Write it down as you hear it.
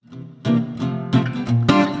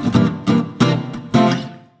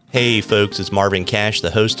Hey folks, it's Marvin Cash,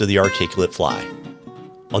 the host of The Articulate Fly.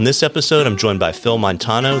 On this episode, I'm joined by Phil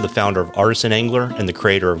Montano, the founder of Artisan Angler and the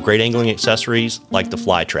creator of great angling accessories like the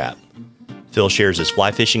fly trap. Phil shares his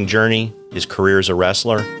fly fishing journey, his career as a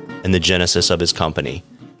wrestler, and the genesis of his company.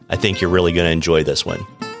 I think you're really going to enjoy this one.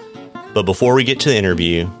 But before we get to the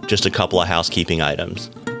interview, just a couple of housekeeping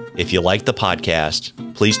items. If you like the podcast,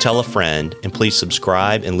 please tell a friend and please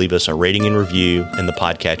subscribe and leave us a rating and review in the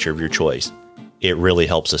podcatcher of your choice. It really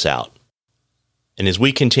helps us out. And as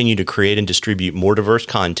we continue to create and distribute more diverse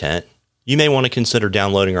content, you may want to consider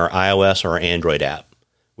downloading our iOS or our Android app.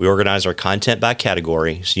 We organize our content by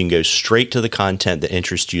category so you can go straight to the content that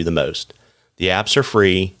interests you the most. The apps are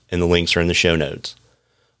free and the links are in the show notes.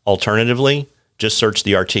 Alternatively, just search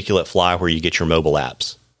The Articulate Fly where you get your mobile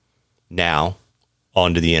apps. Now,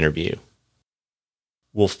 on to the interview.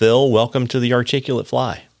 Well, Phil, welcome to The Articulate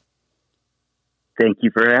Fly. Thank you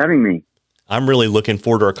for having me. I'm really looking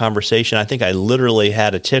forward to our conversation. I think I literally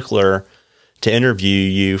had a tickler to interview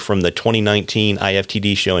you from the 2019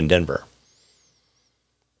 IFTD show in Denver.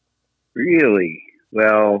 Really?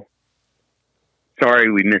 Well,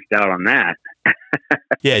 sorry we missed out on that.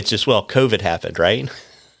 Yeah, it's just, COVID happened, right?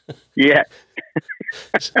 Yeah.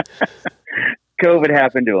 COVID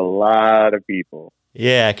happened to a lot of people.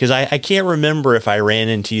 Yeah, because I can't remember if I ran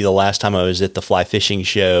into you the last time I was at the fly fishing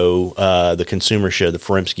show, the consumer show, the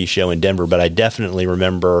Forimsky show in Denver, but I definitely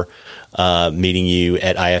remember meeting you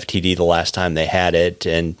at IFTD the last time they had it.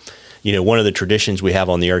 And, you know, one of the traditions we have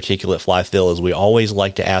on the Articulate Fly, Phil, is we always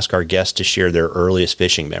like to ask our guests to share their earliest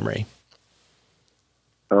fishing memory.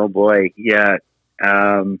 Oh, boy. Yeah.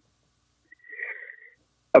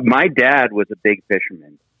 My dad was a big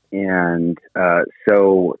fisherman. And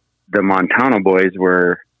so the Montano boys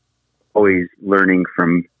were always learning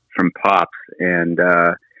from Pops, and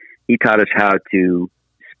he taught us how to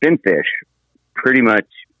spin fish pretty much,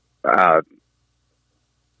 right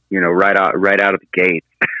out of the gate.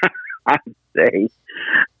 I'd say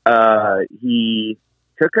he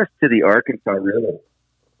took us to the Arkansas River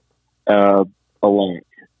a lot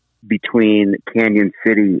between Canyon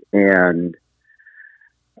City and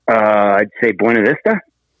I'd say Buena Vista.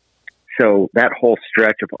 So that whole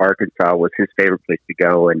stretch of Arkansas was his favorite place to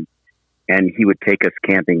go, and he would take us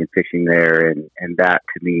camping and fishing there, and that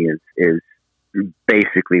to me is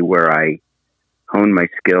basically where I honed my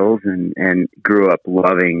skills and grew up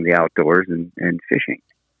loving the outdoors and fishing.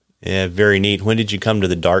 Yeah, very neat. When did you come to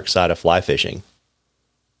the dark side of fly fishing?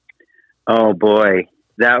 Oh boy,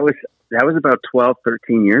 that was about 12,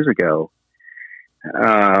 13 years ago.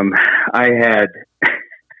 I had.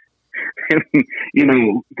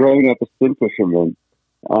 Growing up a spin fisherman,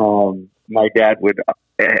 my dad would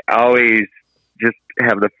always just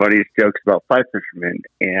have the funniest jokes about fly fishermen.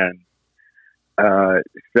 And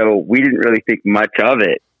so we didn't really think much of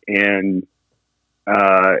it. And,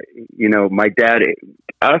 my dad,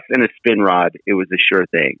 us and a spin rod, it was a sure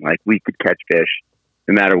thing. Like we could catch fish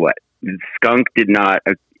no matter what. Skunk did not,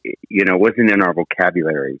 wasn't in our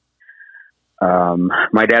vocabulary.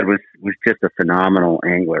 My dad was just a phenomenal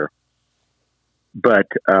angler. But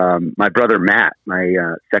my brother Matt, my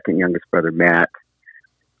second youngest brother Matt,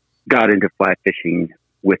 got into fly fishing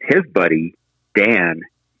with his buddy Dan,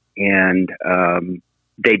 and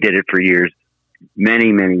they did it for years,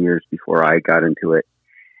 many, many years before I got into it.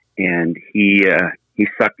 And he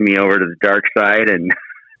sucked me over to the dark side, and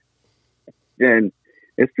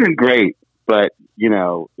it's been great. But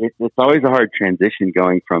it's always a hard transition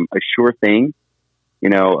going from a sure thing,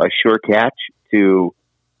 a sure catch to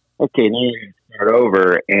okay, now you start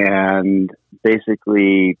over and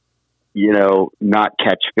basically, not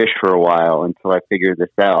catch fish for a while until I figure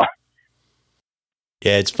this out.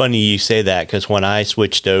 Yeah, it's funny you say that because when I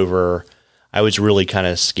switched over, I was really kind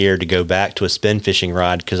of scared to go back to a spin fishing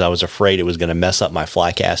rod because I was afraid it was going to mess up my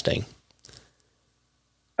fly casting.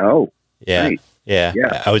 Oh, yeah. Nice.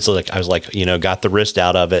 Yeah. I was like, got the wrist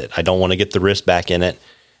out of it. I don't want to get the wrist back in it.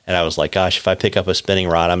 And I was like, gosh, if I pick up a spinning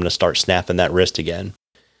rod, I'm going to start snapping that wrist again.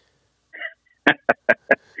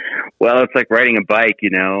 Well, it's like riding a bike,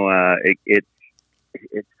 it's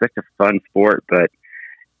such a fun sport, but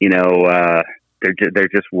they're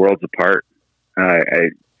just worlds apart.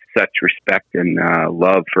 Such respect and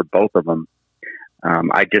love for both of them.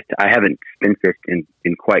 I haven't spin fished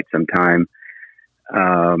in quite some time.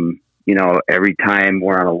 Every time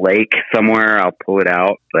we're on a lake somewhere, I'll pull it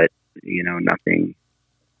out, but nothing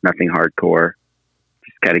hardcore.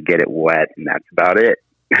 Just got to get it wet, and that's about it.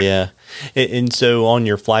 Yeah. And so on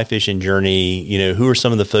your fly fishing journey, who are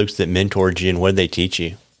some of the folks that mentored you and what did they teach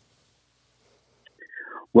you?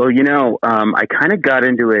 Well, I kind of got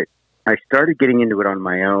into it. I started getting into it on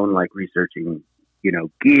my own, like researching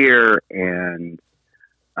gear and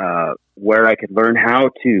where I could learn how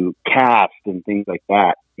to cast and things like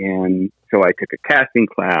that. And so I took a casting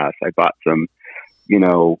class. I bought some,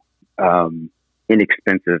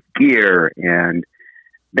 inexpensive gear. And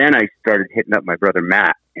then I started hitting up my brother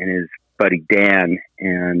Matt and his buddy Dan.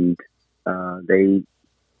 And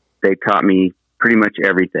they taught me pretty much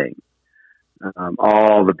everything,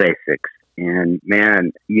 all the basics. And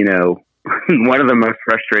man, one of the most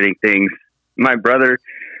frustrating things, my brother's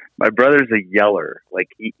a yeller. Like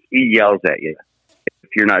he yells at you if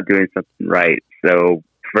you're not doing something right. So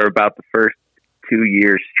for about the first 2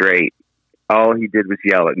 years straight, all he did was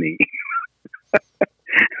yell at me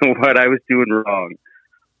what I was doing wrong.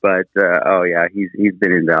 But he's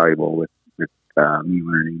been invaluable with me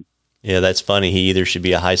learning. Yeah, that's funny. He either should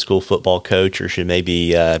be a high school football coach or should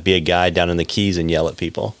maybe be a guy down in the Keys and yell at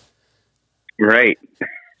people. Right.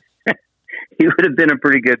 He would have been a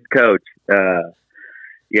pretty good coach.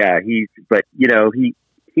 He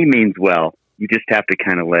means well. You just have to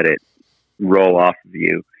kind of let it roll off of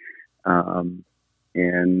you. And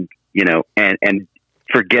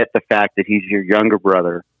forget the fact that he's your younger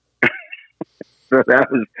brother. So that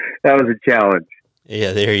was a challenge.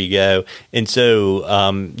 Yeah, there you go. And so,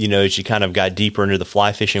 as you kind of got deeper into the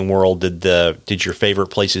fly fishing world, did your favorite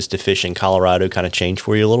places to fish in Colorado kind of change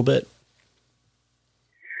for you a little bit?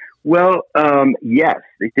 Well, yes,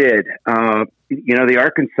 they did. The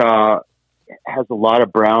Arkansas has a lot of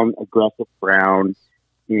aggressive brown,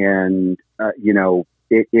 and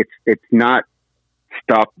it's not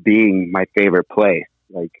stopped being my favorite place.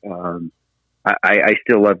 Like, I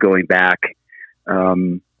still love going back.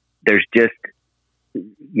 There's just,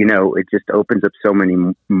 it just opens up so many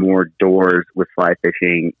more doors with fly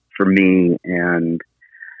fishing for me. And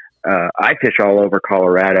I fish all over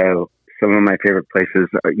Colorado. Some of my favorite places,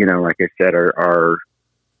 like I said, are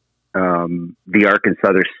the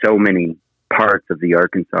Arkansas. There's so many parts of the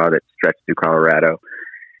Arkansas that stretch through Colorado.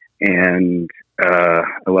 And I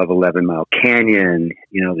love 11 Mile Canyon,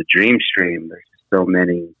 the Dream Stream. There's so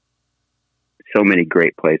many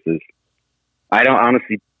great places. I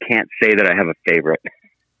honestly can't say that I have a favorite.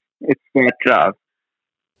 It's that tough.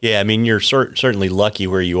 Yeah, I mean, you're certainly lucky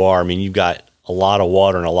where you are. I mean, you've got a lot of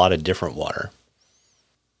water and a lot of different water.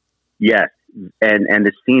 Yes, and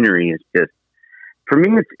the scenery is just, for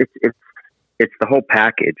me, it's the whole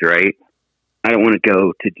package, right? I don't want to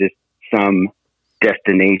go to just some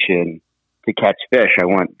destination to catch fish. I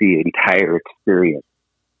want the entire experience.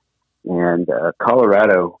 And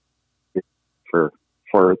Colorado is for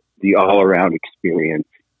the all-around experience.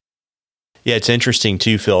 Yeah, it's interesting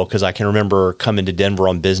too, Phil, because I can remember coming to Denver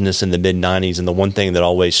on business in the mid-'90s, and the one thing that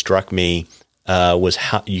always struck me was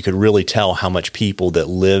how you could really tell how much people that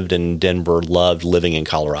lived in Denver loved living in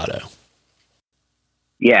Colorado.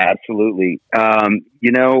 Yeah, absolutely. I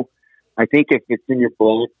think if it's in your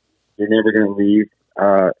blood, you're never going to leave.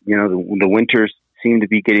 The winters seem to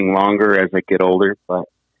be getting longer as I get older, but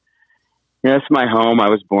it's my home. I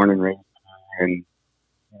was born and raised, and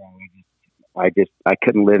I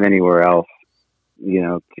couldn't live anywhere else.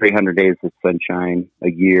 300 days of sunshine a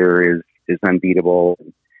year is unbeatable.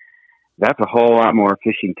 That's a whole lot more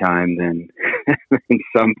fishing time than in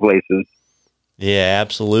some places. Yeah,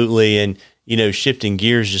 absolutely. And, shifting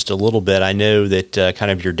gears just a little bit, I know that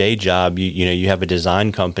kind of your day job, you have a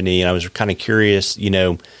design company, and I was kind of curious,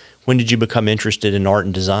 when did you become interested in art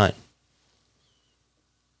and design?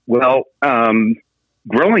 Well,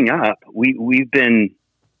 growing up, we've been,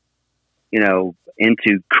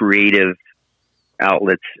 into creative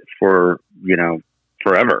outlets for,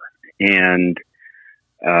 forever. And,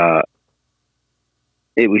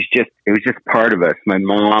 it was just part of us. My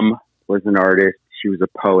mom was an artist. She was a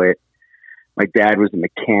poet. My dad was a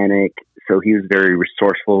mechanic. So he was very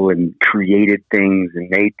resourceful and created things and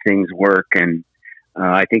made things work. And,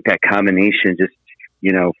 I think that combination just,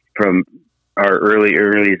 from our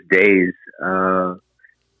earliest days,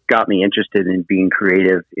 got me interested in being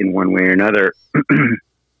creative in one way or another.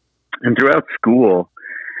 And throughout school,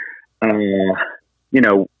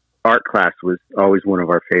 art class was always one of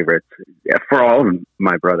our favorites for all of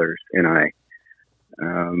my brothers and I.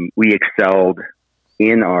 We excelled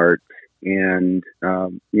in art, and, a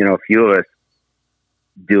few of us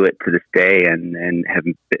do it to this day and have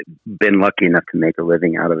been lucky enough to make a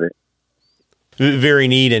living out of it. Very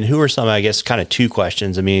neat. And who are some, I guess, kind of two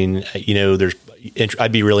questions. I mean,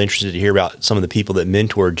 I'd be really interested to hear about some of the people that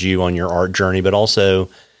mentored you on your art journey, but also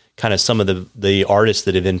kind of some of the artists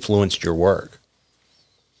that have influenced your work.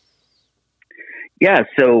 Yeah.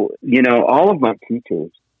 So, all of my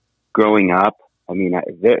teachers growing up, I mean,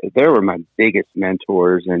 they were my biggest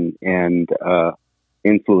mentors and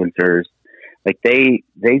influencers. Like they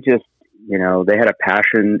just, they had a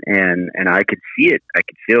passion, and I could see it. I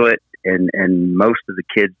could feel it. And most of the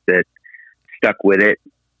kids that stuck with it,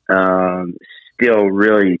 still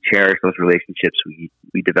really cherish those relationships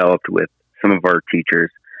we developed with some of our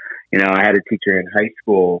teachers. I had a teacher in high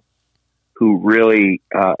school who really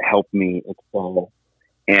helped me excel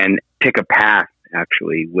and pick a path,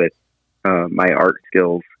 actually, with my art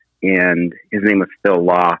skills. And his name was Phil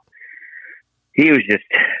Law. He was just,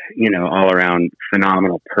 all around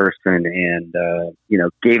phenomenal person, and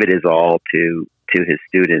gave it his all to his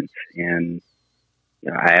students. And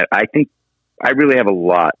I think I really have a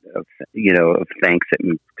lot of thanks that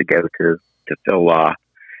needs to go to Phil Law.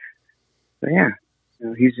 But yeah,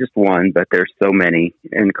 he's just one, but there's so many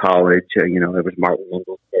in college. There was Martin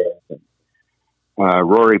Engelstadt and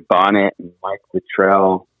Rory Bonnet and Mike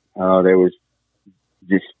Luttrell. There was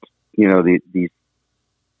just these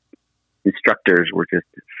instructors were just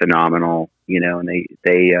phenomenal, and they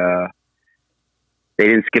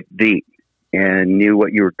didn't skip a beat and knew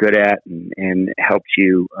what you were good at, and helped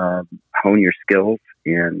you hone your skills.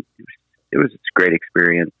 And it was a great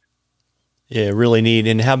experience. Yeah, really neat.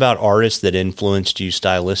 And how about artists that influenced you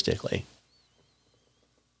stylistically?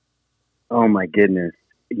 Oh my goodness.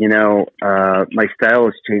 My style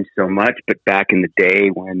has changed so much, but back in the day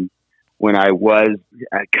when I was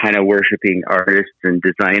kind of worshiping artists and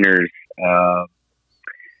designers,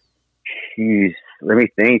 let me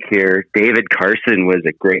think here. David Carson was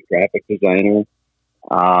a great graphic designer.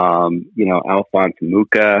 Alphonse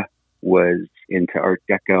Mucha was into Art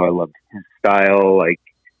Deco. I loved his style.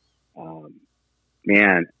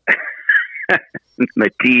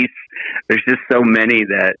 Matisse. There's just so many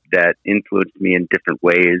that influenced me in different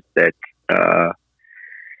ways that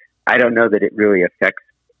I don't know that it really affects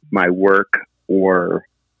my work or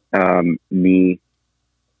me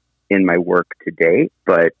in my work today,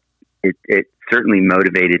 but it certainly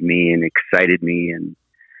motivated me and excited me, and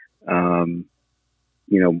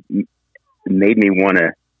made me want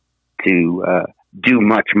to do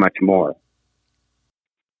much more.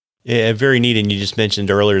 Yeah, very neat. And you just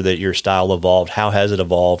mentioned earlier that your style evolved. How has it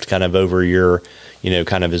evolved kind of over your,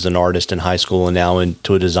 kind of as an artist in high school and now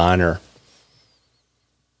into a designer?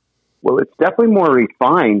 Well, it's definitely more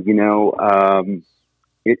refined.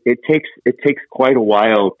 It takes quite a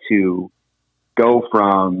while to go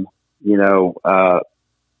from,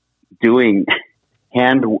 doing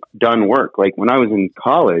hand done work. Like when I was in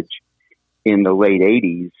college in the late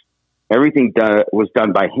 80s, everything was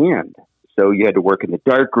done by hand. So you had to work in the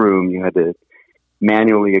dark room. You had to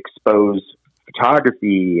manually expose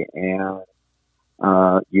photography, and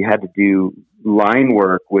you had to do line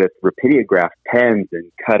work with rapidograph pens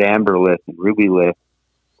and cut amberlith and rubylith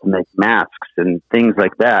to make masks and things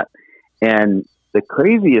like that. And the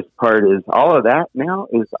craziest part is all of that now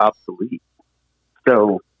is obsolete.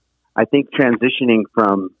 So I think transitioning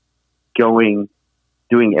from doing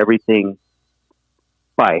everything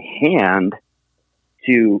by hand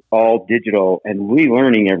to all digital and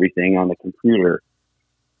relearning everything on the computer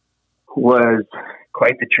was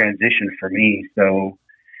quite the transition for me. So,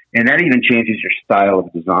 and that even changes your style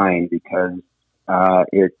of design, because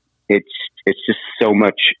it's just so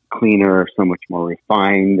much cleaner, so much more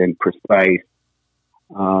refined and precise.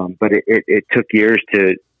 But it took years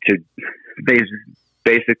to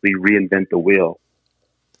basically reinvent the wheel.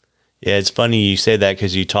 Yeah, it's funny you say that,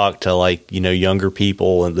 because you talk to younger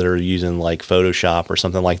people that are using like Photoshop or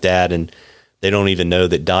something like that, and they don't even know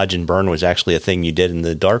that dodge and burn was actually a thing you did in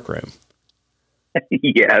the darkroom.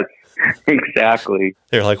 Yes, exactly.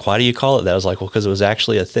 They're like, why do you call it that? I was like, well, because it was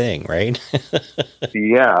actually a thing, right?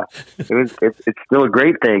 Yeah, it's still a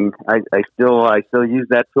great thing. I still use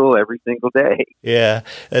that tool every single day. Yeah,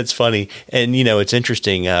 that's funny. And, it's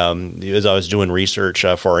interesting. As I was doing research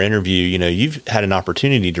for our interview, you've had an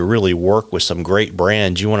opportunity to really work with some great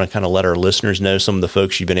brands. You want to kind of let our listeners know some of the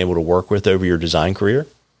folks you've been able to work with over your design career?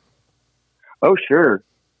 Oh, sure.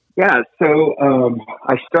 Yeah. So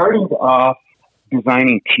I started off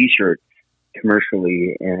designing T-shirts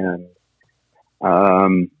commercially, and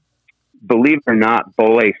believe it or not,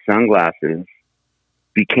 Bolle sunglasses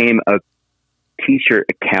became a T-shirt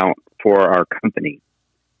account for our company.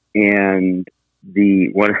 And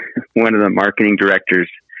one of the marketing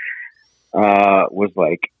directors was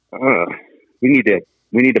like, we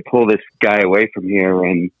need to pull this guy away from here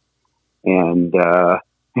and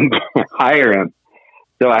hire him.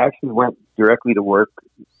 So I actually went directly to work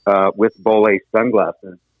with Bolle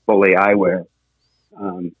sunglasses, Bolle eyewear,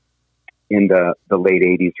 in the late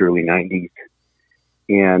 80s, early 90s,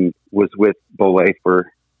 and was with Bolle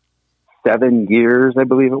for 7 years, I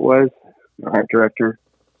believe it was, art director.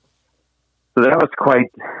 So that was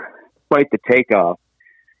quite the takeoff.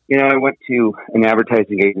 I went to an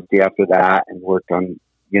advertising agency after that and worked on,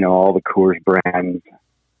 all the Coors brands,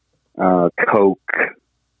 Coke,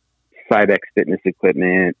 Cybex fitness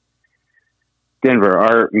equipment, Denver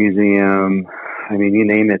Art Museum. I mean, you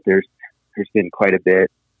name it. There's been quite a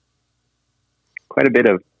bit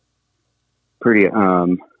of pretty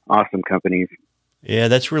awesome companies. Yeah,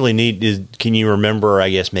 that's really neat. Can you remember, I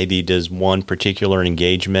guess, maybe does one particular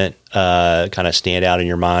engagement kind of stand out in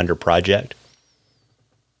your mind or project?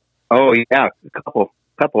 Oh, yeah, a couple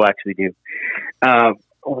actually do.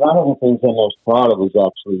 One of the things I'm most proud of is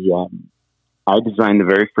actually I designed the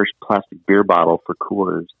very first plastic beer bottle for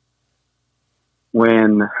Coors.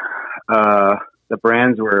 When the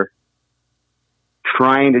brands were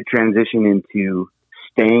trying to transition into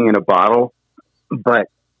staying in a bottle, but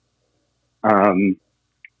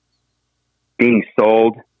being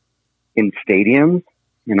sold in stadiums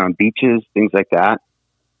and on beaches, things like that,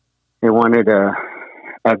 they wanted a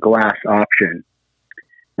glass option,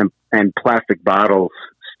 and plastic bottles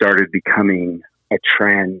started becoming a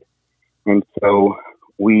trend. And so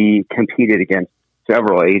we competed against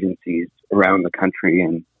several agencies around the country,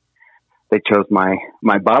 and they chose my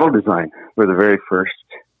bottle design for the very first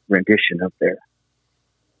rendition of their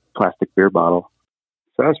plastic beer bottle.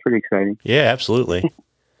 So that was pretty exciting. Yeah, absolutely.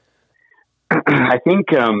 I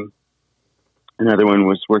think another one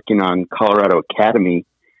was working on Colorado Academy,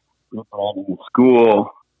 rebranding the school,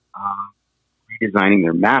 redesigning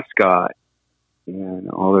their mascot and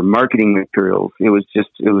all their marketing materials. It was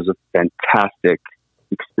a fantastic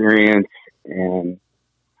experience, and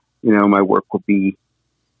my work will be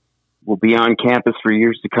on campus for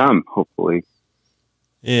years to come, hopefully.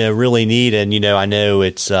 Yeah, really neat. And I know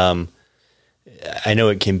it's I know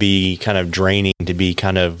it can be kind of draining to be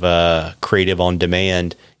kind of creative on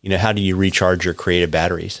demand. How do you recharge your creative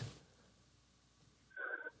batteries?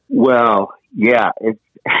 Well, yeah, it's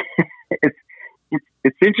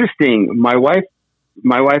interesting. My wife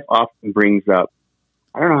often brings up,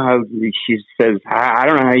 I don't know how she says, I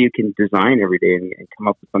don't know how you can design every day and come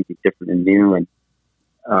up with something different and new. And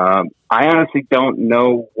I honestly don't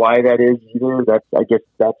know why that is either. I guess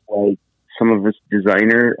that's why some of us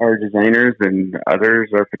are designers and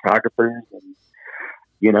others are photographers and,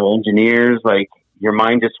 engineers. Like, your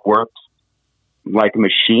mind just works like a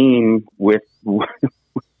machine with what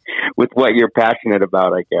you're passionate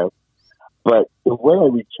about, I guess. But the way I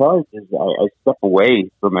recharge is I step away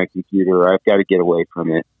from my computer. I've got to get away from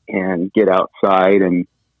it and get outside and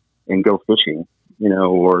go fishing,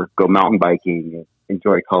 or go mountain biking,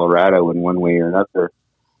 enjoy Colorado in one way or another.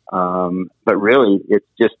 But really, it's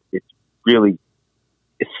really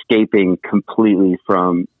escaping completely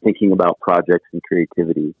from thinking about projects and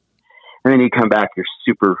creativity. And then you come back, you're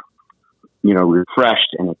super,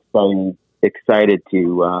 refreshed and excited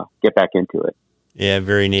to get back into it. Yeah,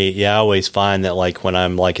 very neat. Yeah, I always find that when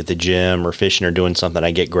I'm at the gym or fishing or doing something,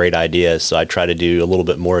 I get great ideas. So I try to do a little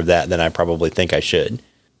bit more of that than I probably think I should.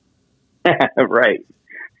 Right.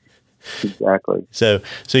 Exactly. So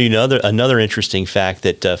another interesting fact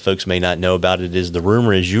that folks may not know about it is the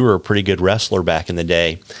rumor is you were a pretty good wrestler back in the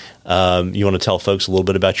day. You want to tell folks a little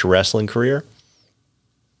bit about your wrestling career?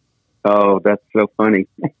 Oh, that's so funny.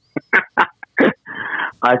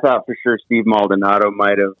 I thought for sure Steve Maldonado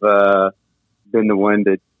might have been the one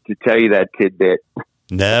to tell you that tidbit.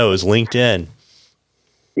 No, it was LinkedIn.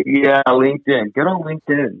 Yeah, LinkedIn. Good old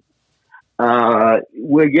LinkedIn.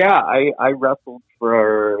 Well, yeah, I wrestled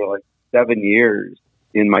for 7 years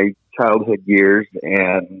in my childhood years,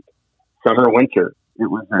 and summer, winter. It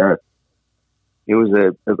was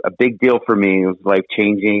a big deal for me. It was life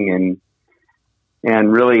changing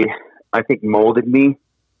and really, I think, molded me.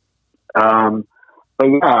 But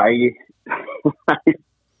yeah,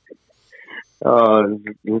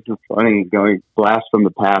 this is funny, going blast from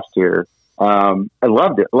the past here. I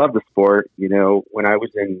loved it. Loved the sport. When I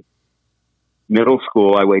was in middle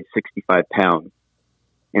school, I weighed 65 pounds,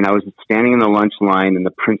 and I was standing in the lunch line, and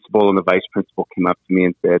the principal and the vice principal came up to me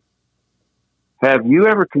and said, "Have you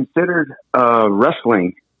ever considered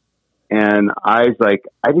wrestling?" And I was like,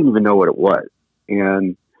 I didn't even know what it was.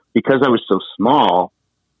 And because I was so small,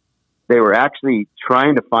 they were actually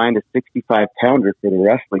trying to find a 65 pounder for the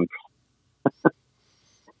wrestling.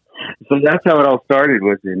 So that's how it all started,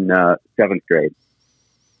 was in 7th grade.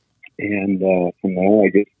 And from there, I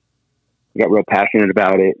just got real passionate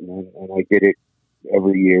about it. And I did it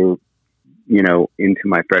every year, into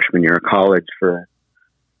my freshman year of college for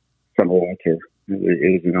summer, winter.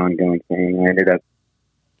 It was an ongoing thing. I ended up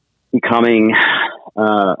becoming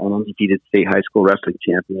an undefeated state high school wrestling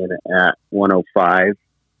champion at 105.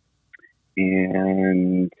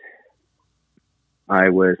 And I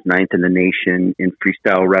was ninth in the nation in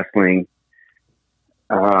freestyle wrestling.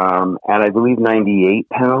 At I believe 98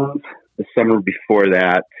 pounds the summer before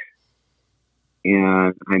that.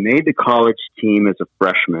 And I made the college team as a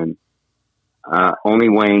freshman, only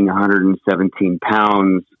weighing 117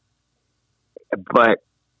 pounds. But,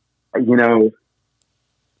 you know,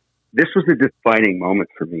 this was a defining moment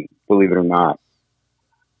for me, believe it or not.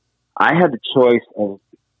 I had the choice of,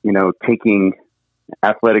 you know, taking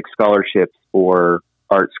athletic scholarships or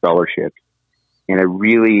art scholarships. And I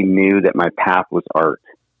really knew that my path was art.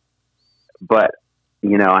 But,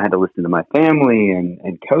 you know, I had to listen to my family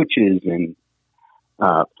and coaches and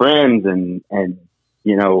friends. And,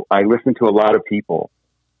 you know, I listened to a lot of people,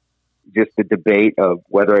 just the debate of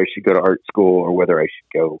whether I should go to art school or whether I should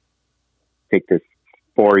go take this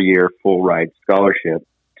 4-year full ride scholarship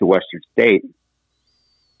to Western State.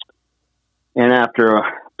 And after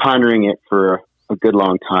pondering it for a good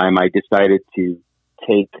long time, I decided to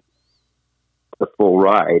take the full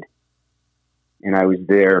ride. And I was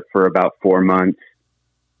there for about 4 months,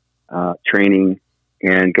 training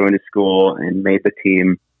and going to school, and made the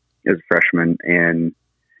team as a freshman and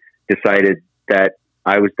decided that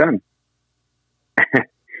I was done.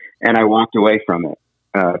 And I walked away from it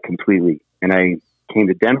completely. And I came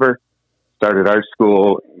to Denver, started art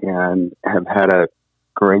school, and have had a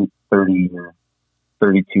great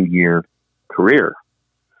 32-year career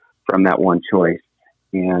from that one choice.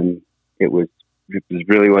 And it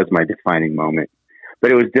really was my defining moment.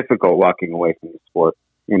 But it was difficult walking away from the sport,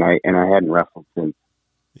 and I hadn't wrestled since.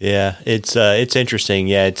 Yeah, it's interesting.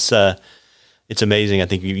 Yeah, it's amazing. I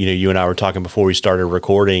think you and I were talking before we started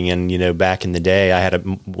recording, and back in the day, I had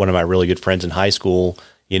one of my really good friends in high school.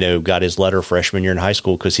 Got his letter freshman year in high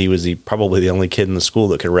school because he was probably the only kid in the school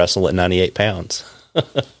that could wrestle at 98 pounds.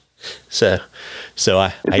 So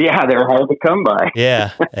yeah, they're hard to come by.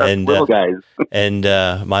 Yeah, and little guys. And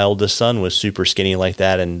my oldest son was super skinny like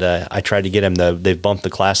that, and I tried to get him. They've bumped the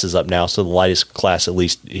classes up now, so the lightest class, at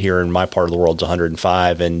least here in my part of the world, is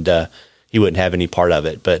 105, and he wouldn't have any part of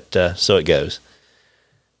it. But so it goes.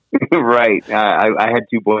 Right. I had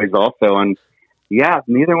 2 boys also, and yeah,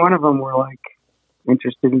 neither one of them were like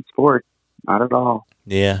interested in sports, not at all.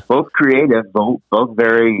 Yeah, both creative, both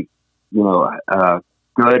very,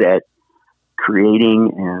 good at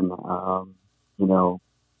creating and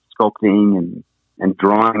sculpting and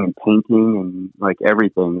drawing and painting and like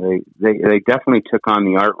everything. They definitely took on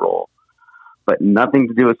the art role, but nothing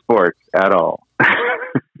to do with sports at all.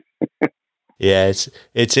 Yeah,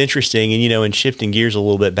 it's interesting, and and shifting gears a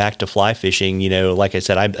little bit back to fly fishing. Like I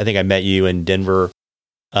said, I think I met you in Denver,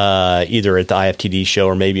 either at the IFTD show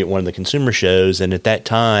or maybe at one of the consumer shows. And at that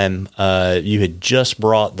time, you had just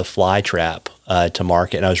brought the fly trap to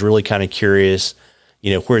market, and I was really kind of curious,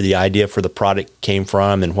 where the idea for the product came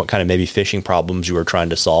from and what kind of maybe fishing problems you were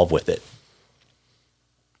trying to solve with it.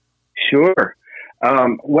 Sure.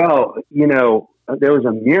 Well, there was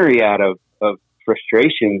a myriad of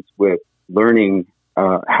frustrations with learning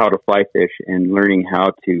how to fly fish and learning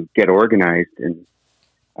how to get organized, and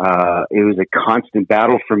it was a constant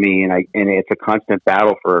battle for me, and it's a constant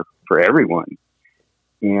battle for everyone.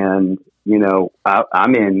 And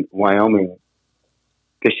I'm in Wyoming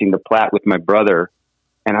fishing the Platte with my brother,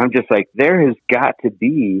 and I'm just like, there has got to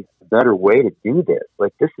be a better way to do this.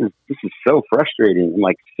 Like, this is so frustrating and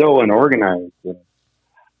like so unorganized, and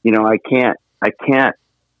I can't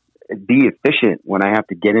be efficient when I have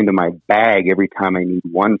to get into my bag every time I need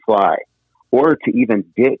one fly, or to even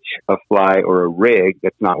ditch a fly or a rig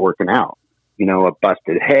that's not working out. A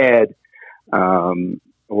busted head,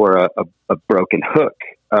 or a broken hook.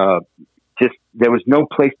 Just there was no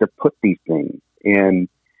place to put these things, and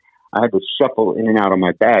I had to shuffle in and out of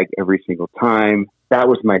my bag every single time. That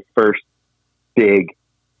was my first big,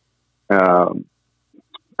 I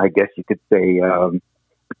guess you could say,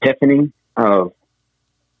 epiphany of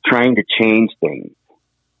trying to change things.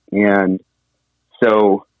 And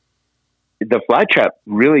so the fly trap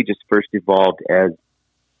really just first evolved as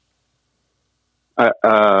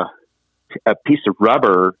a piece of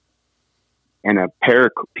rubber and a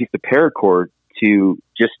piece of paracord to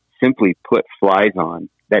just simply put flies on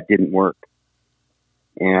that didn't work.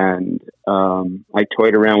 And I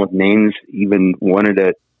toyed around with names, even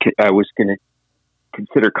I was going to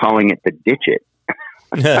consider calling it the Ditch It.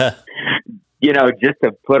 Just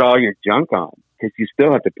to put all your junk on, because you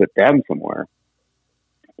still have to put them somewhere.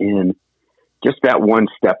 And just that one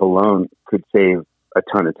step alone could save a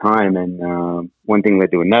ton of time. And one thing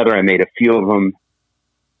led to another. I made a few of them.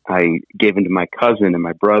 I gave them to my cousin and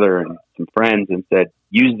my brother and some friends and said,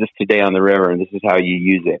 use this today on the river, and this is how you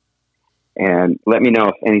use it. And let me know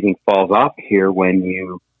if anything falls off here when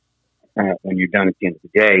you when you're done at the end of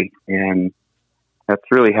the day. And that's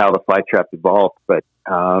really how the fly trap evolved. But,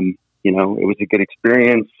 you know, it was a good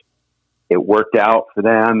experience. It worked out for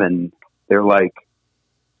them, and they're like,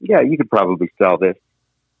 yeah, you could probably sell this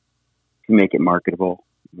to make it marketable.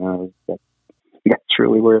 That's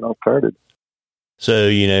really where it all started. So,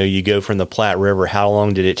 you know, you go from the Platte River. How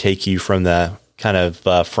long did it take you from the kind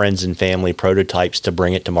of friends and family prototypes to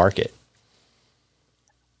bring it to market?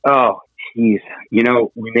 Oh, geez. You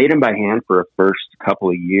know, we made them by hand for the first couple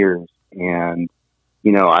of years. And,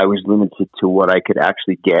 you know, I was limited to what I could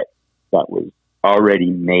actually get that was already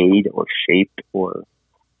made or shaped or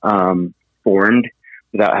formed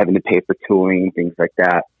without having to pay for tooling and things like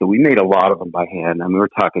that. So we made a lot of them by hand. I mean, we're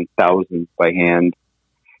talking thousands by hand.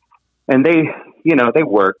 And they, you know, they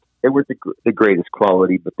worked. They were the greatest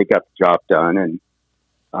quality, but they got the job done.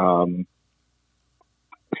 And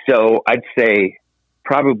so I'd say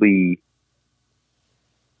probably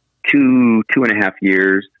 2.5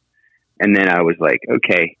 years. And then I was like,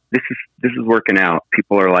 okay, this is working out.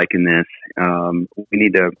 People are liking this. We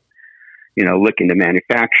need to, you know, look into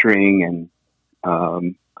manufacturing, and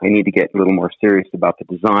I need to get a little more serious about the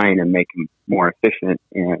design and make them more efficient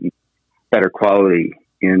and better quality.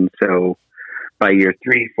 And so by year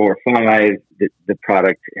 3, 4, 5, the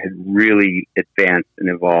product had really advanced and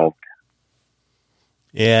evolved.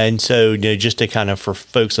 Yeah, and so, you know, just to kind of, for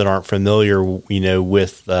folks that aren't familiar, you know,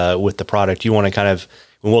 with the product, you want to kind of,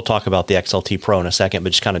 and we'll talk about the XLT Pro in a second, but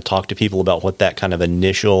just kind of talk to people about what that kind of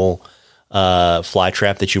initial fly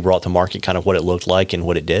trap that you brought to market, kind of what it looked like and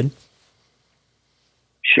what it did.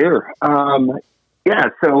 Sure. Yeah.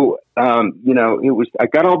 So, you know, I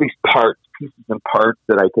got all these pieces and parts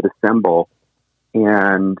that I could assemble,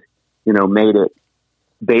 and, you know, made it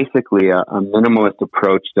basically a minimalist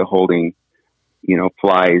approach to holding, you know,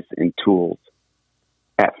 flies and tools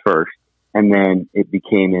at first. And then it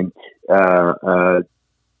became,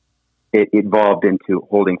 it evolved into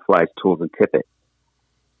holding flies, tools, and tippet.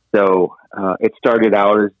 So, it started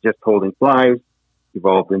out as just holding flies,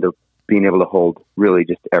 evolved into being able to hold really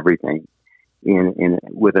just everything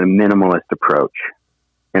with a minimalist approach.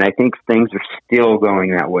 And I think things are still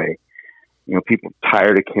going that way. You know, people are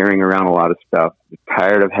tired of carrying around a lot of stuff, they're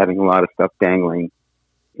tired of having a lot of stuff dangling.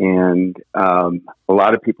 And a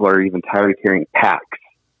lot of people are even tired of carrying packs.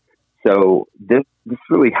 So this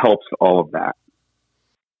really helps all of that.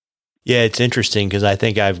 Yeah, it's interesting because I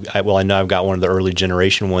think I know I've got one of the early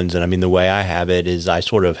generation ones, and I mean, the way I have it is I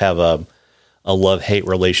sort of have a love-hate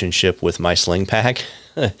relationship with my sling pack.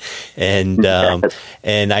 and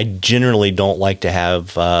I generally don't like to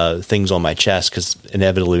have things on my chest because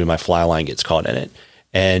inevitably my fly line gets caught in it.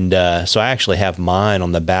 And so I actually have mine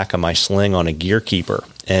on the back of my sling on a gear keeper,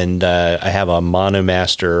 and I have a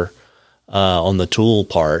Monomaster on the tool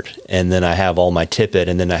part, and then I have all my tippet,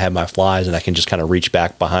 and then I have my flies, and I can just kind of reach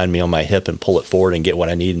back behind me on my hip and pull it forward and get what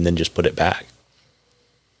I need, and then just put it back.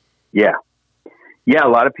 Yeah. Yeah, a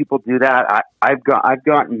lot of people do that. I've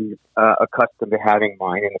gotten accustomed to having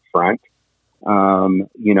mine in the front,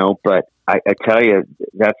 you know. But I tell you,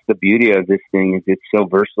 that's the beauty of this thing, is it's so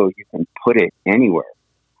versatile. You can put it anywhere.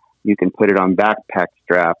 You can put it on backpack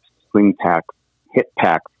straps, sling packs, hip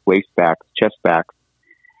packs, waist packs, chest packs,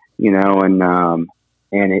 you know,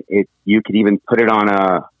 and it you could even put it on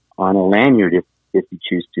a lanyard if you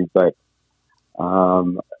choose to. But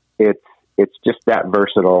it's just that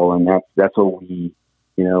versatile, and that's what we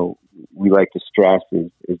like to stress is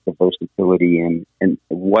the versatility and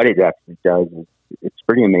what it actually does. It's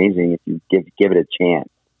pretty amazing if you give it a chance.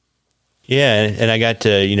 Yeah, and I got to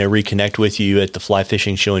reconnect with you at the fly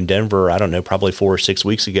fishing show in Denver. I don't know, probably 4 or 6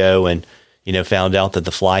 weeks ago, and found out that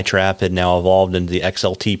the fly trap had now evolved into the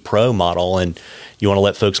XLT Pro model. And you want to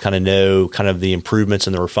let folks kind of know kind of the improvements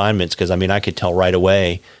and the refinements, because I mean I could tell right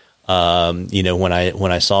away. When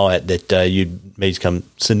I saw it that you'd made some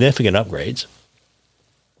significant upgrades.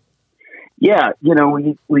 Yeah,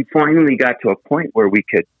 we finally got to a point where we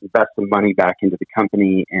could invest some money back into the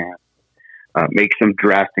company and make some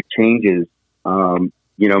drastic changes.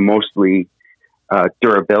 Mostly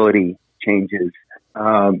durability changes.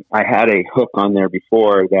 I had a hook on there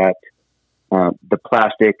before that the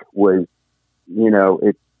plastic was,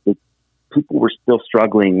 people were still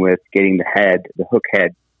struggling with getting the hook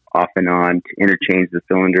head off and on to interchange the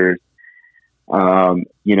cylinders.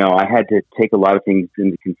 I had to take a lot of things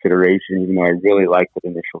into consideration, even though I really liked the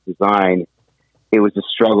initial design. It was a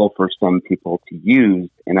struggle for some people to use,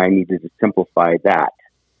 and I needed to simplify that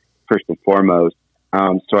first and foremost.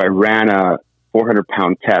 So I ran a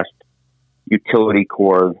 400-pound test utility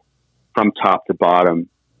cord from top to bottom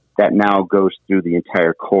that now goes through the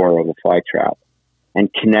entire core of the fly trap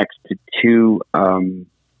and connects to two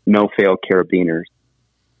no-fail carabiners.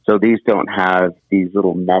 So these don't have these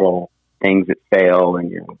little metal things that fail and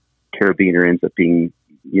your carabiner ends up being,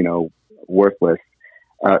 worthless.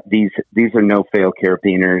 These are no-fail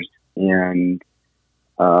carabiners, and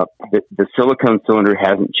the silicone cylinder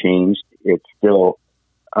hasn't changed. It's still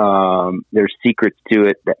there's secrets to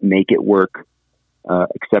it that make it work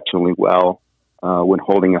exceptionally well when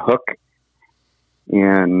holding a hook.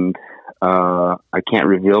 And I can't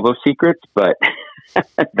reveal those secrets, but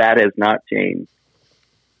that has not changed.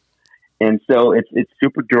 And so it's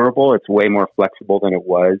super durable. It's way more flexible than it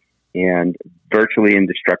was, and virtually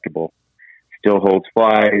indestructible. Still holds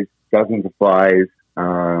flies, dozens of flies,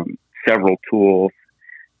 several tools,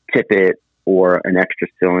 tippet, or an extra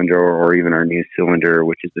cylinder, or even our new cylinder,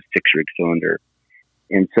 which is the 6-rig cylinder.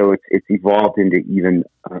 And so it's evolved into even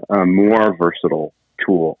a more versatile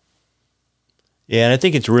tool. Yeah, and I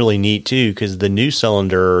think it's really neat too, because the new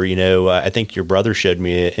cylinder, I think your brother showed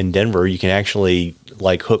me in Denver, you can actually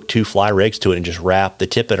like hook 2 fly rigs to it and just wrap the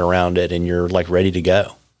tippet around it, and you're like ready to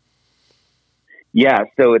go. Yeah,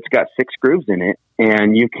 so it's got 6 grooves in it,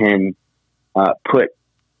 and you can put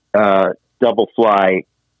double fly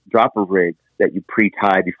dropper rigs that you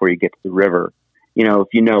pre-tie before you get to the river. If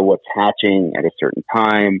you know what's hatching at a certain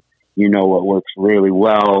time, what works really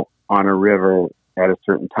well on a river at a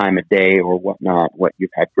certain time of day or whatnot, what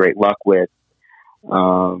you've had great luck with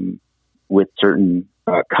certain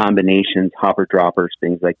combinations, hopper droppers,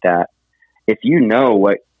 things like that. If you know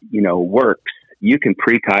what, works, you can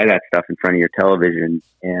pre-tie that stuff in front of your television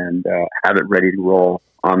and have it ready to roll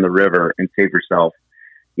on the river and save yourself,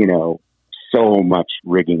 so much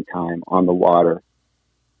rigging time on the water.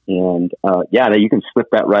 And that you can slip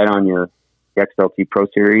that right on your XLT Pro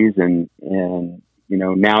Series, and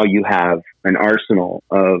now you have an arsenal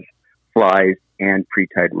of flies and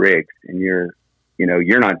pre-tied rigs, and you're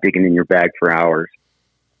not digging in your bag for hours.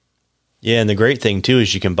 Yeah, and the great thing too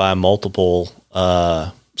is you can buy multiple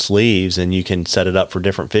sleeves, and you can set it up for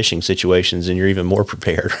different fishing situations, and you're even more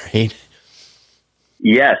prepared, right?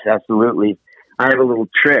 Yes, absolutely. I have a little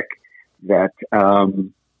trick that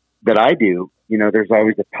I do. There's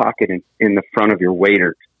always a pocket in the front of your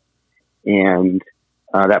waders, and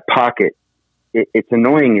that pocket, it's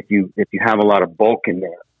annoying if you have a lot of bulk in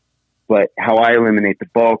there. But how I eliminate the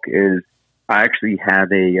bulk is I actually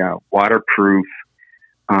have a waterproof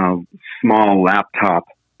small laptop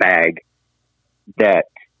bag that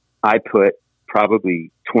I put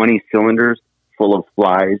probably 20 cylinders full of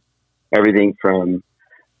flies, everything from,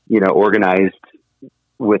 organized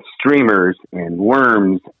with streamers and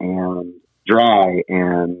worms and dry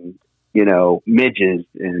and, midges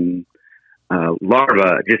and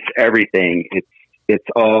larvae, just everything.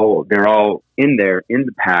 They're all in there in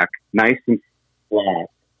the pack, nice and flat,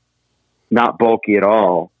 not bulky at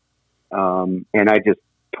all. And I just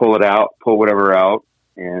pull whatever out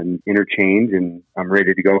and interchange, and I'm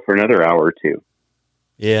ready to go for another hour or two.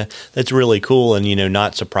 Yeah, that's really cool. And,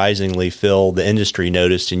 not surprisingly, Phil, the industry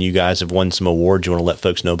noticed, and you guys have won some awards. You want to let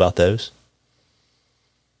folks know about those?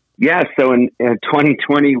 Yeah. So in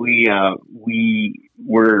 2020, we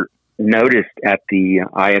were noticed at the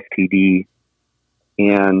IFTD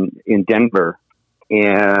and in Denver,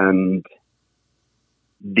 and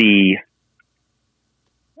the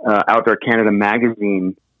Outdoor Canada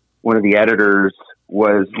magazine, one of the editors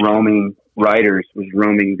was roaming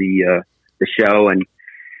the show, and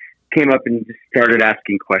came up and just started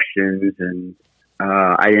asking questions. And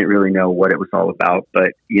I didn't really know what it was all about,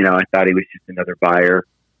 but I thought he was just another buyer.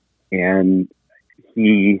 And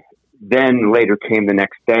he then later came the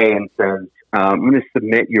next day and says, I'm going to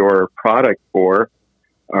submit your product for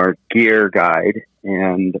our gear guide,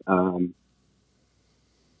 and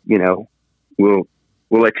we'll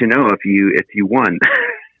let you know if you won.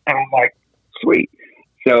 And I'm like, sweet.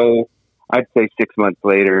 So I'd say 6 months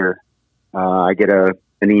later, I get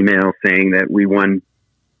an email saying that we won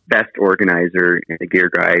Best Organizer in the Gear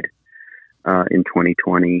Guide in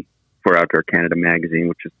 2020 for Outdoor Canada magazine,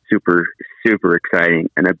 which is super, super exciting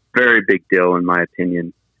and a very big deal in my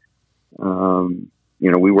opinion.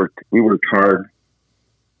 We worked hard,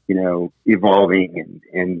 evolving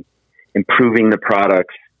and improving the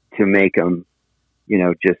products to make them,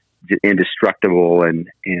 just indestructible and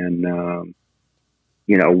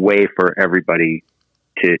a way for everybody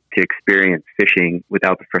to experience fishing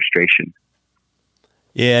without the frustration.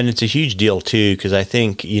 Yeah, and it's a huge deal too, because I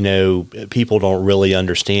think, people don't really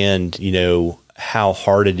understand, how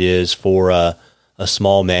hard it is for a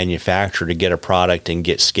small manufacturer to get a product and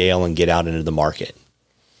get scale and get out into the market.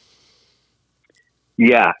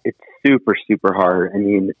 Yeah, it's super, super hard. I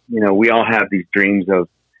mean, we all have these dreams of,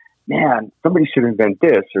 man, somebody should invent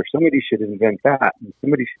this, or somebody should invent that, and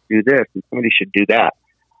somebody should do this, and somebody should do that.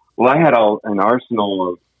 Well, I had an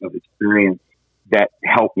arsenal of experience that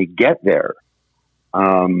helped me get there.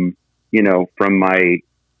 From my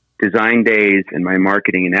design days and my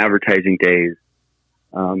marketing and advertising days,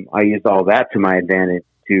 I used all that to my advantage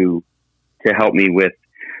to help me with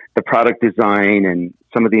the product design and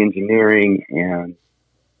some of the engineering and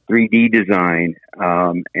 3D design,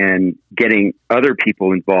 and getting other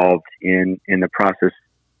people involved in the process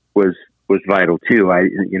was vital too. I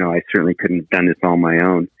certainly couldn't have done this on my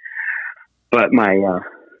own, but my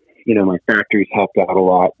factories helped out a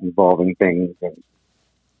lot, involving things and,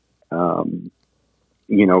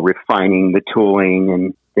 refining the tooling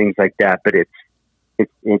and things like that. But it's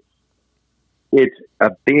a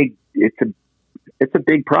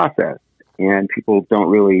big process, and people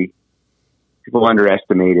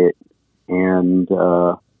underestimate it. And,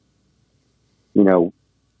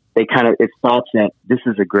 it's thought that this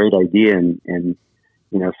is a great idea and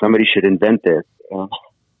somebody should invent this.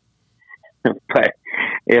 But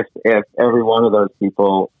if every one of those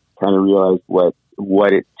people kind of realized what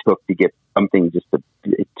it took to get something just to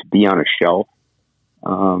be on a shelf,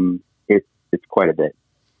 it's quite a bit.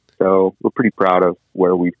 So we're pretty proud of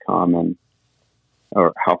where we've come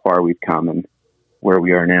or how far we've come and where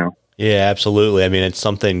we are now. Yeah, absolutely. I mean, it's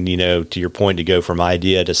something, to your point, to go from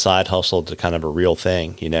idea to side hustle to kind of a real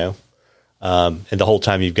thing, and the whole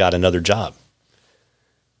time you've got another job.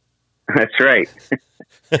 That's right.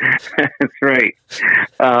 That's right.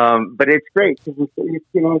 But it's great because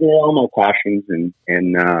they're all my passions,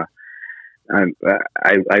 and I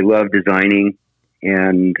love designing,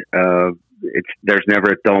 and there's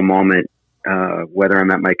never a dull moment, whether I'm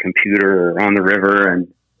at my computer or on the river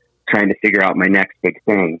and trying to figure out my next big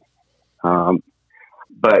thing.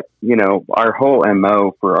 But our whole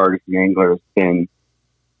MO for Artisan Angler has been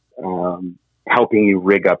helping you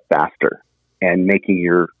rig up faster and making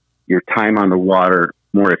your time on the water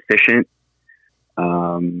more efficient.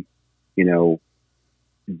 The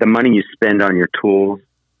money you spend on your tools,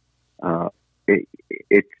 fly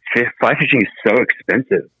fishing is so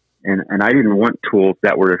expensive, and I didn't want tools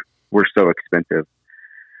that were so expensive,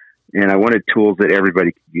 and I wanted tools that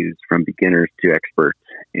everybody could use, from beginners to experts.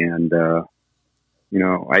 And I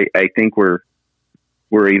think we're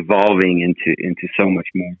evolving into so much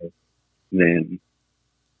more than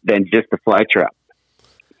just a fly trap.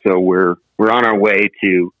 So we're on our way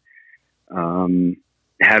to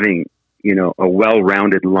having a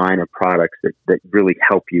well-rounded line of products that really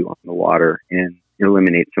help you on the water and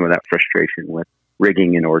eliminate some of that frustration with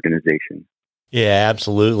rigging and organization. Yeah,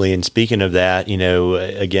 absolutely. And speaking of that,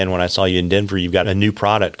 again, when I saw you in Denver, you've got a new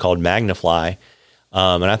product called Magnifly.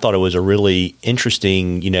 And I thought it was a really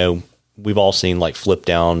interesting, we've all seen like flip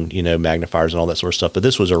down, magnifiers and all that sort of stuff, but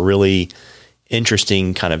this was a really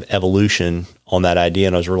interesting kind of evolution on that idea.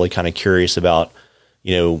 And I was really kind of curious about,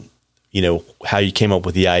 how you came up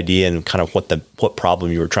with the idea and kind of what problem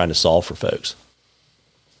you were trying to solve for folks.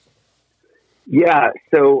 Yeah.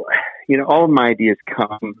 So, all of my ideas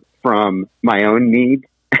come from my own needs,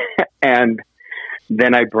 and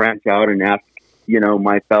then I branch out and ask,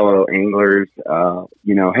 my fellow anglers,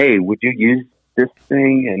 hey, would you use this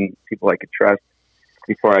thing? And people I could trust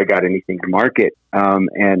before I got anything to market. I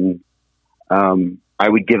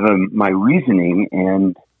would give them my reasoning,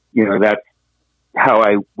 and, that's how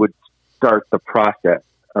I would start the process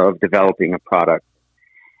of developing a product.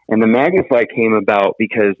 And the Magnify came about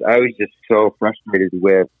because I was just so frustrated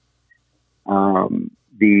with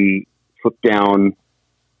the flip down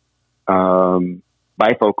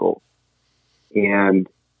bifocals, and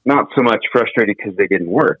not so much frustrated because they didn't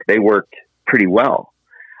work. They worked pretty well.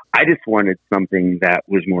 I just wanted something that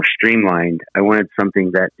was more streamlined. I wanted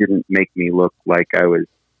something that didn't make me look like I was,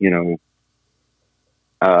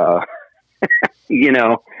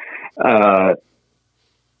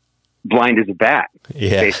 blind as a bat,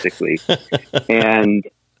 basically. And,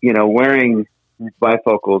 wearing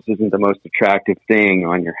bifocals isn't the most attractive thing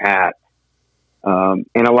on your hat. And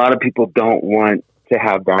a lot of people don't want to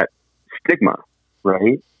have that stigma,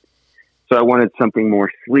 right? So I wanted something more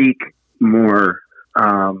sleek, more,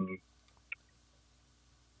 more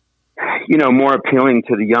appealing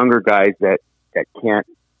to the younger guys that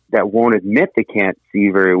won't admit they can't see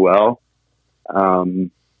very well,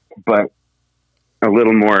 but a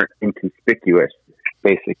little more inconspicuous,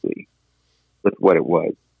 basically, with what it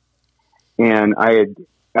was. And I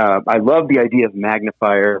love the idea of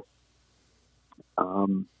magnifier,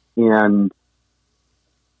 and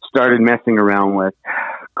started messing around with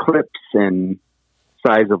clips and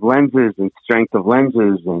size of lenses and strength of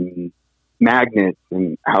lenses and magnets,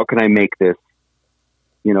 and how can I make this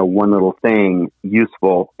one little thing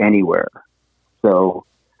useful anywhere. So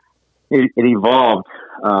it evolved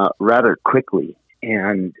rather quickly,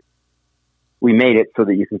 and we made it so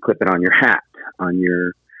that you can clip it on your hat, on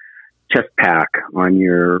your chest pack, on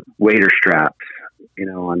your wader straps,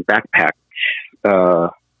 on backpack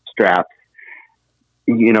straps,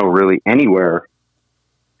 really anywhere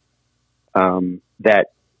that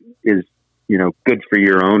is, good for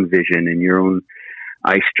your own vision and your own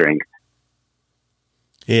eye strength.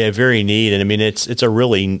 Yeah, very neat. And I mean, it's a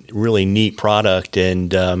really, really neat product.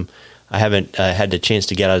 And I haven't had the chance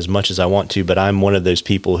to get out as much as I want to, but I'm one of those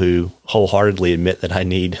people who wholeheartedly admit that I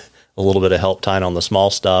need a little bit of help tying on the small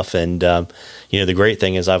stuff. And, the great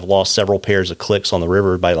thing is I've lost several pairs of clicks on the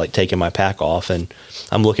river by like taking my pack off, and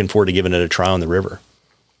I'm looking forward to giving it a try on the river.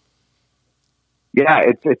 Yeah,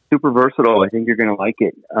 it's super versatile. I think you're going to like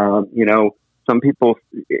it. Some people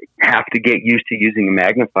have to get used to using a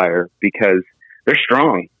magnifier because they're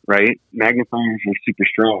strong, right? Magnifiers are super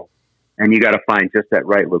strong, and you got to find just that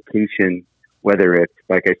right location, whether it's,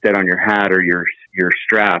 like I said, on your hat or your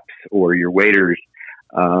straps or your waders.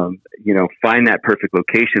 Find that perfect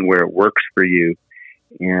location where it works for you,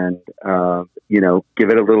 and give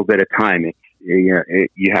it a little bit of time. You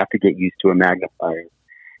have to get used to a magnifier.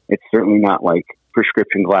 It's certainly not like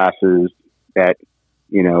prescription glasses that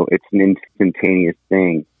it's an instantaneous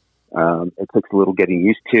thing. It takes a little getting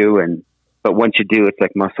used to, but once you do, it's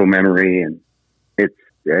like muscle memory, and it's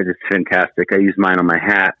fantastic. I use mine on my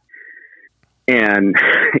hat, and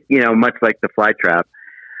much like the fly trap,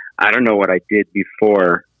 I don't know what I did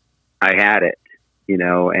before I had it,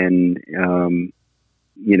 and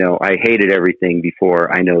I hated everything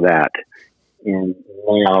before I know that, and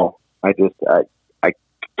now I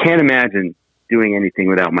can't imagine doing anything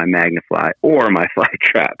without my Magnifly or my fly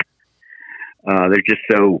trap. They're just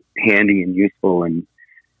so handy and useful and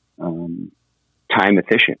time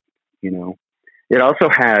efficient. It also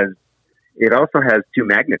has two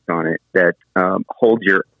magnets on it that hold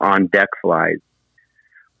your on deck flies,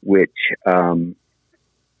 which once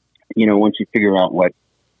you figure out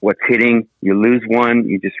what's hitting, you lose one,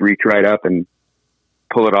 you just reach right up and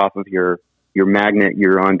pull it off of your magnet,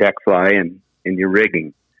 your on deck fly, and your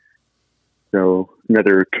rigging. So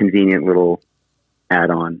another convenient little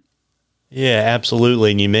add-on. Yeah,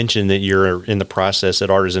 absolutely. And you mentioned that you're in the process at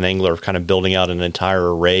Artisan Angler of kind of building out an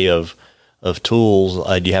entire array of tools.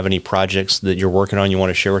 Do you have any projects that you're working on you want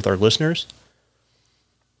to share with our listeners?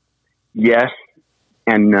 Yes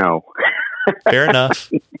and no. Fair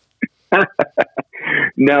enough.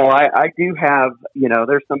 No, I do have,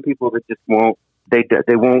 there's some people that just won't, they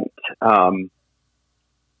won't,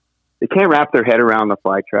 they can't wrap their head around the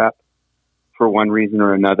fly trap for one reason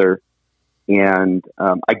or another. And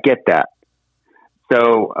I get that.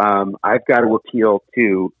 So I've got to appeal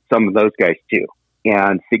to some of those guys too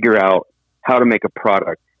and figure out how to make a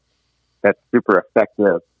product that's super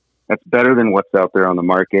effective, that's better than what's out there on the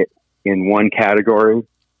market in one category.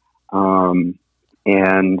 And,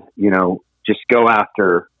 just go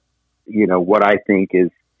after, what I think is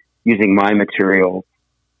using my material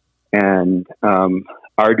and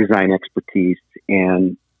our design expertise,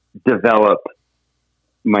 and develop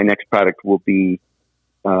my next product will be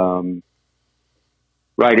right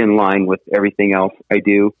in line with everything else I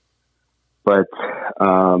do, but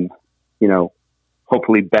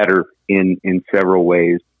hopefully better in several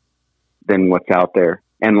ways than what's out there,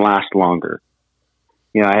 and last longer.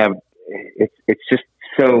 It's just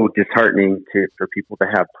so disheartening for people to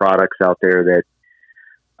have products out there that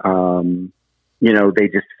they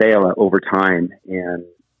just fail over time, and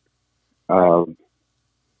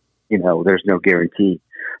there's no guarantee.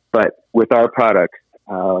 But with our products,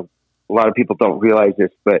 a lot of people don't realize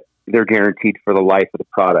this, but they're guaranteed for the life of the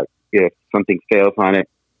product. If something fails on it,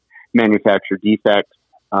 manufacturer defects,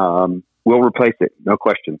 we'll replace it, no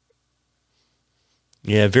question.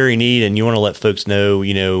 Yeah, very neat. And you want to let folks know,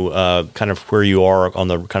 kind of where you are on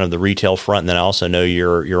the kind of the retail front, and then I also know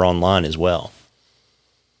you're online as well.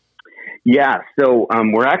 Yeah, so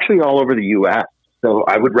we're actually all over the U.S. So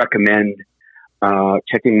I would recommend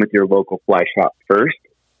checking with your local fly shop first.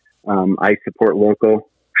 I support local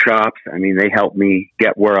shops. I mean, they help me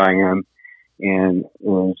get where I am, and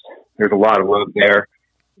there's a lot of love there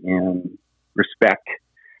and respect.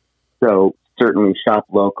 So certainly shop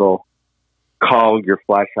local. Call your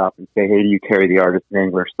fly shop and say, hey, do you carry the Artisan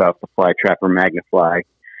Angler stuff, the fly trap or Magnifly?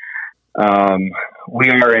 We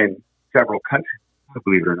are in several countries,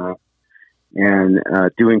 believe it or not, and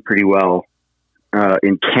doing pretty well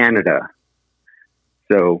in Canada.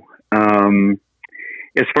 So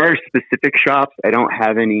as far as specific shops, I don't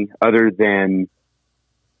have any other than,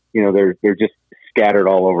 they're just scattered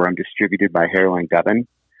all over. I'm distributed by Hairline Gubbin.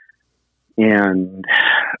 And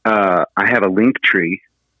I have a link tree,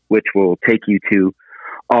 which will take you to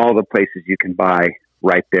all the places you can buy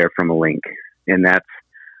right there from a link. And that's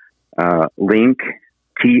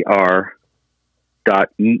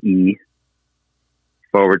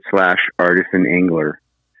linktr.ee/Artisan Angler.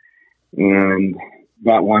 And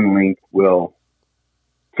that one link will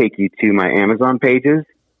take you to my Amazon pages,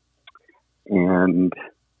 and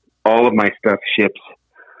all of my stuff ships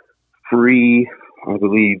free, I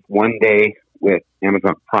believe, 1 day with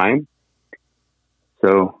Amazon Prime.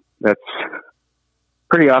 So that's a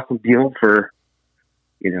pretty awesome deal for,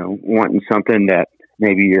 wanting something that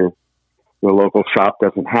maybe your local shop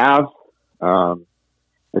doesn't have.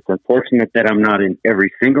 It's unfortunate that I'm not in every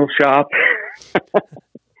single shop.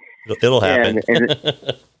 It'll happen. and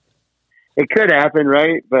it could happen,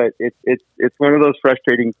 right? But it's one of those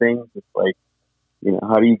frustrating things. It's like,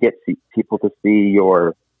 how do you get people to see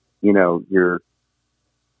the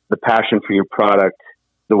passion for your product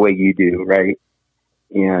the way you do, right?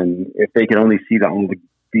 And if they can only see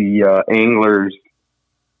the anglers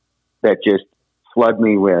that just flood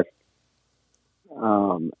me with,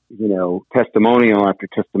 testimonial after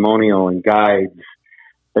testimonial and guides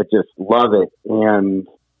that just love it and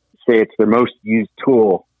say it's their most used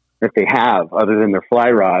tool that they have other than their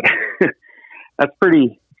fly rod, that's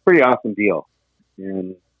pretty awesome deal.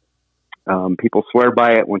 And people swear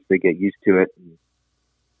by it once they get used to it.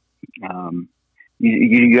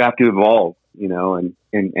 You have to evolve, and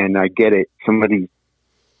I get it. Some of these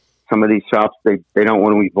shops, they don't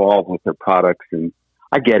want to evolve with their products, and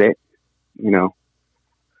I get it.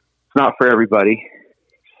 It's not for everybody.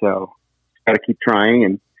 So got to keep trying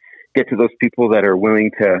and get to those people that are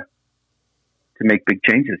willing to make big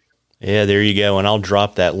changes. Yeah, there you go. And I'll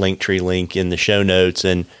drop that Linktree link in the show notes.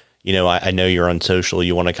 And, I know you're on social.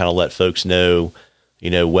 You want to kind of let folks know,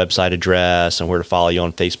 website address and where to follow you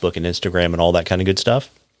on Facebook and Instagram and all that kind of good stuff.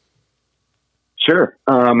 Sure.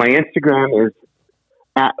 My Instagram is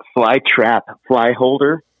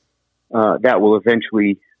 @FlyTrapFlyholder. That will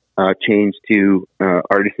eventually change to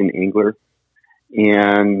Artisan Angler.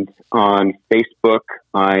 And on Facebook,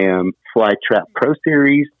 I am Flytrap Pro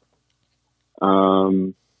Series.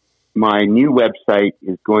 My new website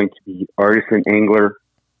is going to be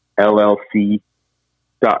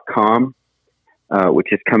artisananglerllc.com,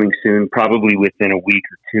 which is coming soon. Probably within a week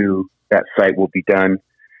or two, that site will be done.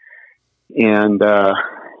 And,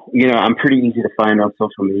 I'm pretty easy to find on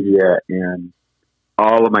social media, and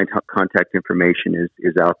all of my contact information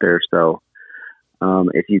is out there. So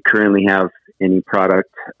if you currently have any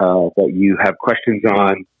product that you have questions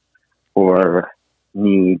on or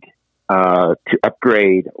need to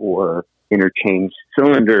upgrade or interchange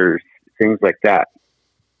cylinders, things like that,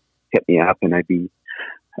 hit me up and I'd be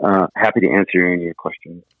happy to answer any of your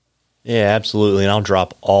questions. Yeah, absolutely. And I'll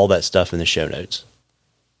drop all that stuff in the show notes.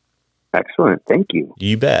 Excellent. Thank you.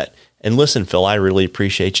 You bet. And listen, Phil, I really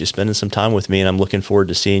appreciate you spending some time with me, and I'm looking forward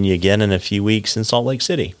to seeing you again in a few weeks in Salt Lake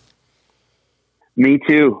City. Me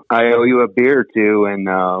too. I owe you a beer too, and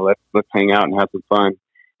let's hang out and have some fun.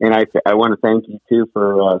 And I want to thank you too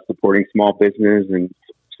for supporting small business and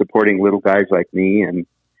supporting little guys like me, and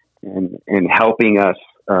helping us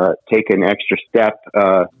take an extra step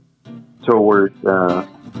towards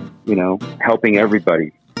helping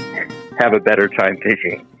everybody have a better time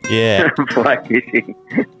fishing. Yeah, fly fishing.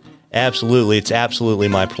 Absolutely. It's absolutely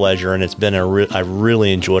my pleasure. And it's been I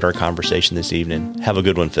really enjoyed our conversation this evening. Have a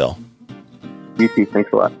good one, Phil. You too.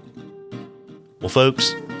 Thanks a lot. Well,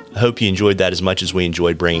 folks, I hope you enjoyed that as much as we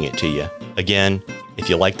enjoyed bringing it to you. Again, if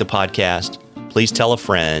you like the podcast, please tell a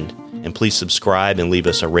friend, and please subscribe and leave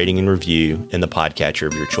us a rating and review in the podcatcher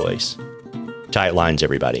of your choice. Tight lines,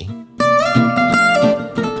 everybody.